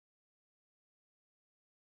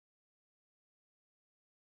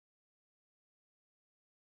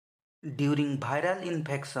During viral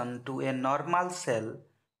infection to a normal cell,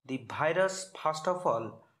 the virus first of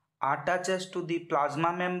all attaches to the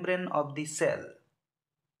plasma membrane of the cell.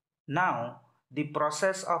 Now, the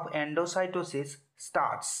process of endocytosis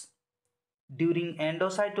starts. During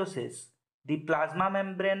endocytosis, the plasma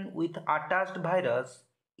membrane with attached virus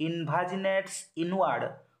invaginates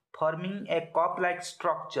inward, forming a cup-like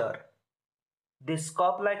structure. This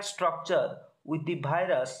cup-like structure with the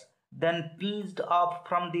virus then pinched off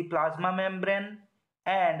from the plasma membrane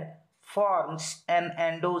and forms an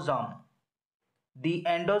endosome. The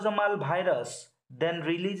endosomal virus then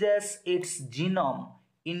releases its genome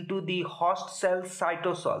into the host cell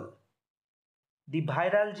cytosol. The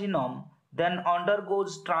viral genome then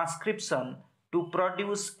undergoes transcription to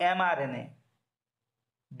produce mRNA.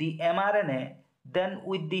 The mRNA then,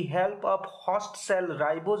 with the help of host cell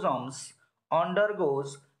ribosomes,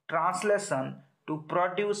 undergoes translation to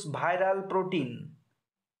produce viral protein.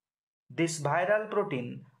 This viral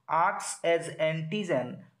protein acts as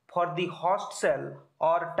antigen for the host cell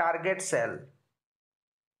or target cell.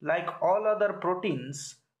 Like all other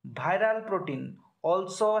proteins, viral protein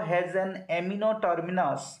also has an amino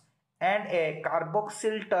terminus and a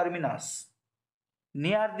carboxyl terminus.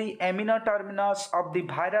 Near the amino terminus of the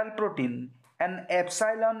viral protein, an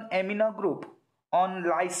epsilon amino group on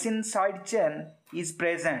lysine side chain is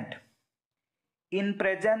present. In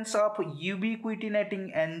presence of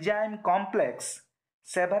ubiquitinating enzyme complex,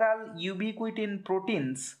 several ubiquitin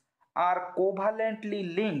proteins are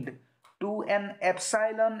covalently linked to an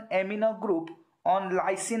epsilon amino group on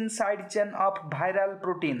lysine side chain of viral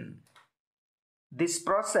protein. This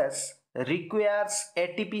process requires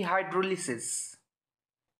ATP hydrolysis.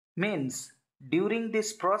 Means during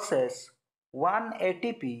this process, one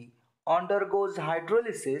ATP undergoes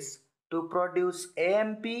hydrolysis to produce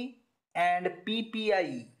AMP and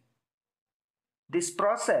PPI. This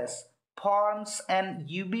process forms an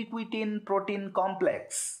ubiquitin protein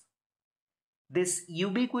complex. This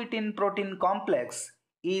ubiquitin protein complex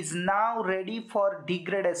is now ready for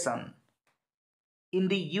degradation. In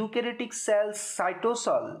the eukaryotic cell's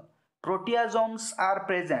cytosol, proteasomes are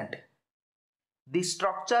present. The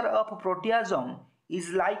structure of proteasome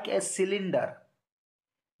is like a cylinder.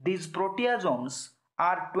 These proteasomes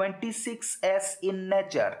are 26S in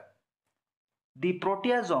nature. The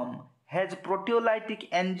proteasome has proteolytic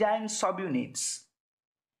enzyme subunits.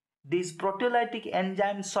 These proteolytic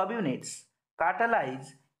enzyme subunits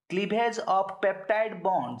catalyze cleavage of peptide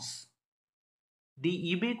bonds.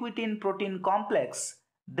 The ubiquitin protein complex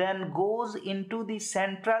then goes into the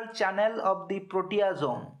central channel of the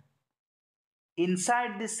proteasome.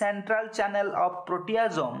 Inside the central channel of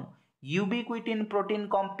proteasome, ubiquitin protein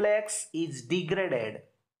complex is degraded.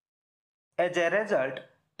 As a result,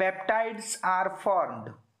 peptides are formed.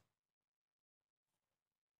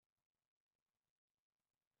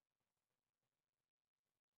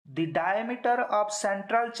 The diameter of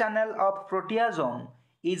central channel of proteasome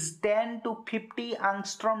is 10 to 50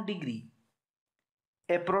 angstrom degree.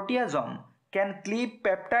 A proteasome can cleave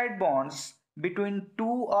peptide bonds between 2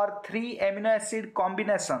 or 3 amino acid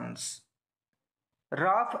combinations.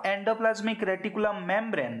 Rough endoplasmic reticulum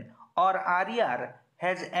membrane or RER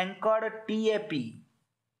has anchored TAP.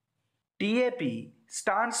 TAP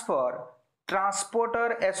stands for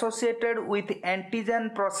transporter associated with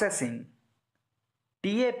antigen processing.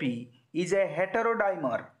 TAP is a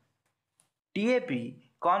heterodimer. TAP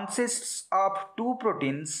consists of two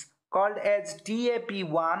proteins called as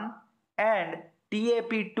TAP1 and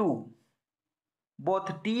TAP2. Both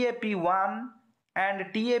TAP1 and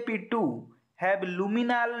TAP2 have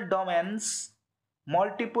luminal domains,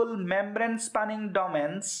 multiple membrane spanning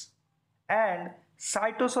domains, and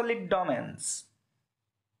cytosolic domains.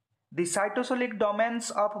 The cytosolic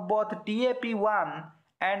domains of both TAP1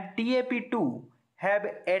 and TAP2 have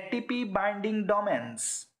ATP binding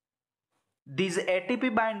domains. These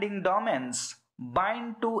ATP binding domains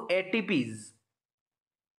bind to ATPs.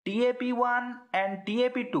 TAP1 and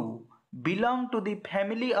TAP2 belong to the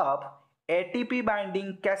family of ATP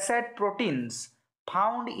binding cassette proteins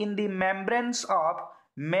found in the membranes of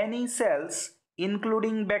many cells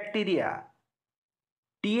including bacteria.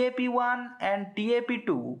 TAP1 and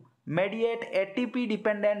TAP2 mediate ATP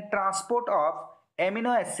dependent transport of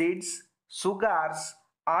amino acids, sugars,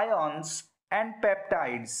 ions, and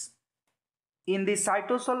peptides. In the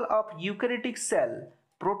cytosol of eukaryotic cell,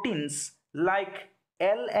 proteins like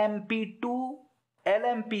LMP2,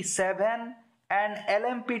 LMP7, and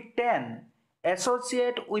LMP10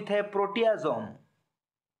 associate with a proteasome.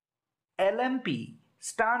 LMP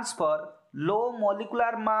stands for low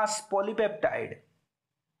molecular mass polypeptide.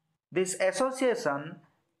 This association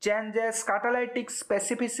changes catalytic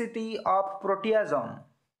specificity of proteasome.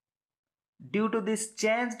 Due to this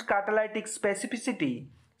changed catalytic specificity,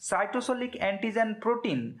 cytosolic antigen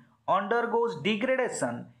protein undergoes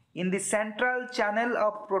degradation in the central channel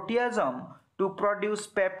of proteasome to produce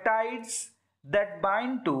peptides that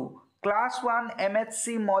bind to class 1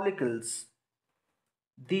 MHC molecules.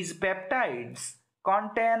 These peptides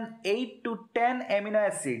contain 8 to 10 amino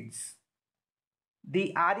acids.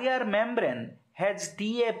 The RER membrane has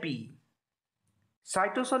TAP.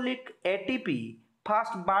 Cytosolic ATP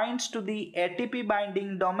first binds to the ATP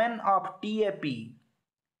binding domain of TAP.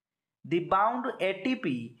 The bound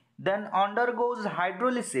ATP then undergoes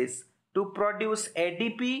hydrolysis to produce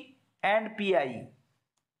ADP and PI.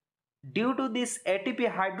 Due to this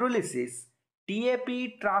ATP hydrolysis, TAP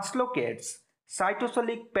translocates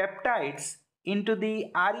cytosolic peptides into the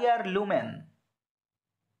RER lumen.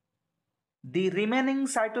 The remaining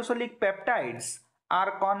cytosolic peptides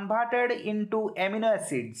are converted into amino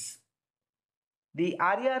acids. The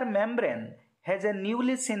RER membrane has a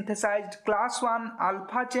newly synthesized class 1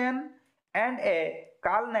 alpha chain and a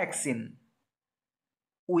calnexin.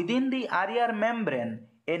 Within the RER membrane,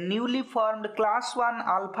 a newly formed class 1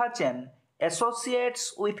 alpha chain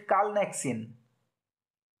associates with calnexin.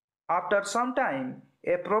 After some time,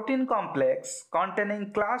 a protein complex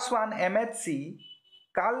containing class 1 MHC,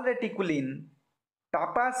 calreticulin,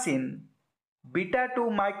 tapacin, beta-2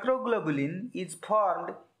 microglobulin is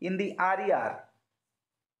formed in the RER.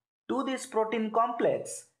 To this protein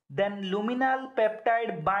complex, then luminal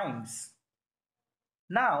peptide binds.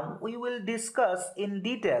 Now we will discuss in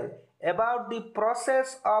detail about the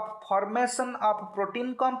process of formation of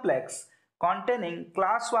protein complex containing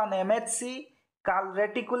class 1 MHC,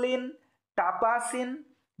 calreticulin, tapacin,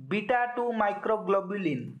 beta-2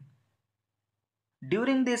 microglobulin.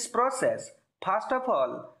 During this process, first of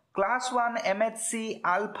all, class 1 MHC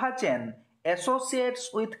alpha chain associates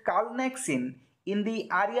with calnexin in the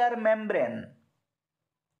RER membrane.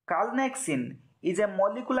 Calnexin is a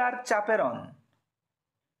molecular chaperone.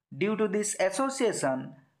 Due to this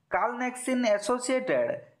association, calnexin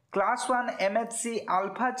associated class 1 MHC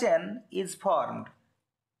alpha chain is formed.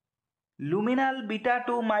 Luminal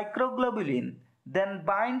beta-2 microglobulin then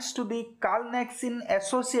binds to the calnexin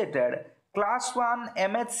associated class 1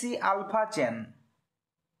 MHC alpha chain.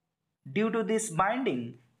 Due to this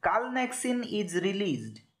binding, calnexin is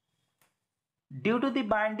released. Due to the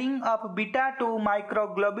binding of beta-2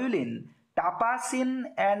 microglobulin, tapacin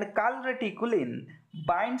and calreticulin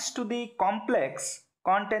binds to the complex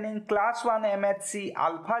containing class 1 MHC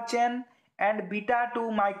alpha chain and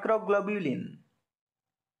beta-2 microglobulin.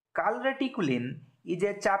 Calreticulin is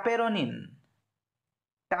a chaperonin.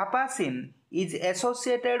 Tapacin is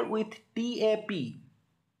associated with TAP.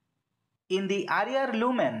 In the RER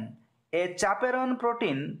lumen, a chaperone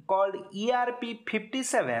protein called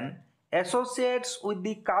ERP57 associates with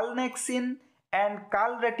the calnexin and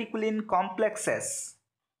calreticulin complexes.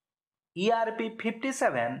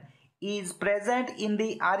 ERP57 is present in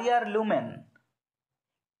the RER lumen.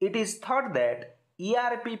 It is thought that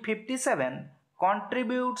ERP57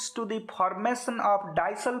 contributes to the formation of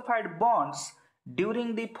disulfide bonds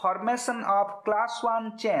during the formation of class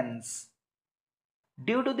 1 chains.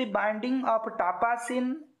 Due to the binding of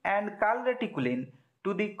tapacin and calreticulin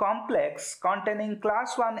to the complex containing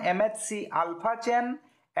class 1 MHC alpha chain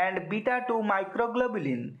and beta-2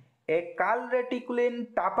 microglobulin, a calreticulin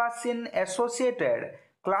tapacin associated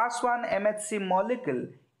class 1 MHC molecule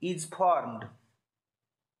is formed.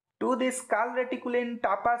 To this calreticulin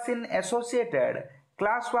tapacin associated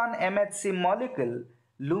class 1 MHC molecule,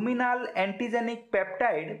 luminal antigenic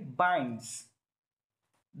peptide binds.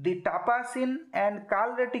 The tapacin and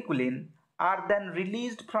calreticulin are then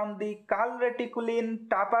released from the calreticulin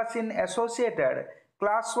tapacin associated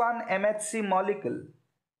class 1 MHC molecule.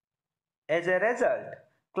 As a result,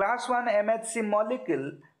 class 1 MHC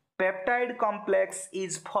molecule peptide complex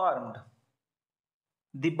is formed.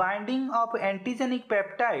 The binding of antigenic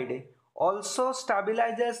peptide also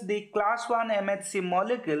stabilizes the class 1 MHC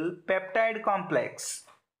molecule peptide complex.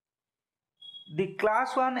 The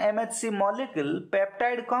class 1 MHC molecule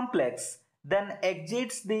peptide complex then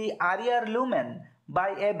exits the RER lumen by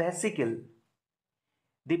a vesicle.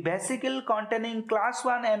 The vesicle containing class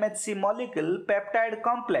 1 MHC molecule peptide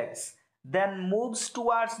complex then moves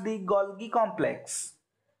towards the Golgi complex.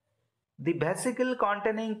 The vesicle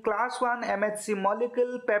containing class 1 MHC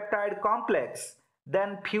molecule peptide complex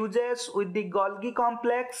then fuses with the Golgi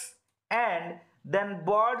complex and then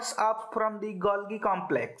boards up from the Golgi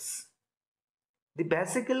complex. The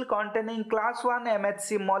vesicle containing class 1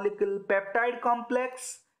 MHC molecule peptide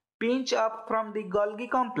complex pinch up from the Golgi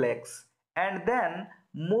complex and then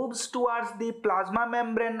moves towards the plasma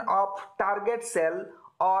membrane of target cell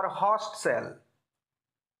or host cell.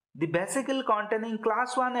 The vesicle containing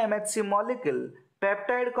class 1 MHC molecule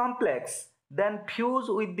peptide complex then fuse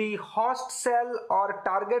with the host cell or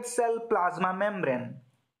target cell plasma membrane.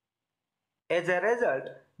 As a result,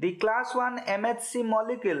 the class 1 MHC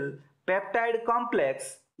molecule peptide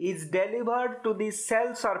complex is delivered to the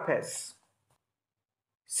cell surface.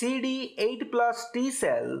 CD8 plus T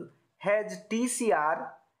cell has TCR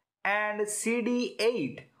and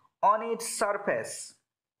CD8 on its surface.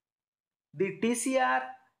 The TCR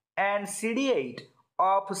and CD8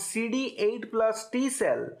 of CD8 plus T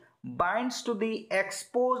cell binds to the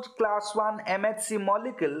exposed class 1 MHC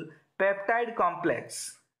molecule peptide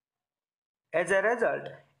complex. As a result,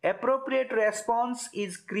 appropriate response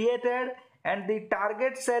is created and the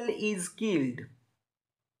target cell is killed.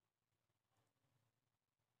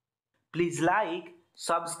 Please like,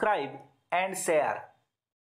 subscribe and share.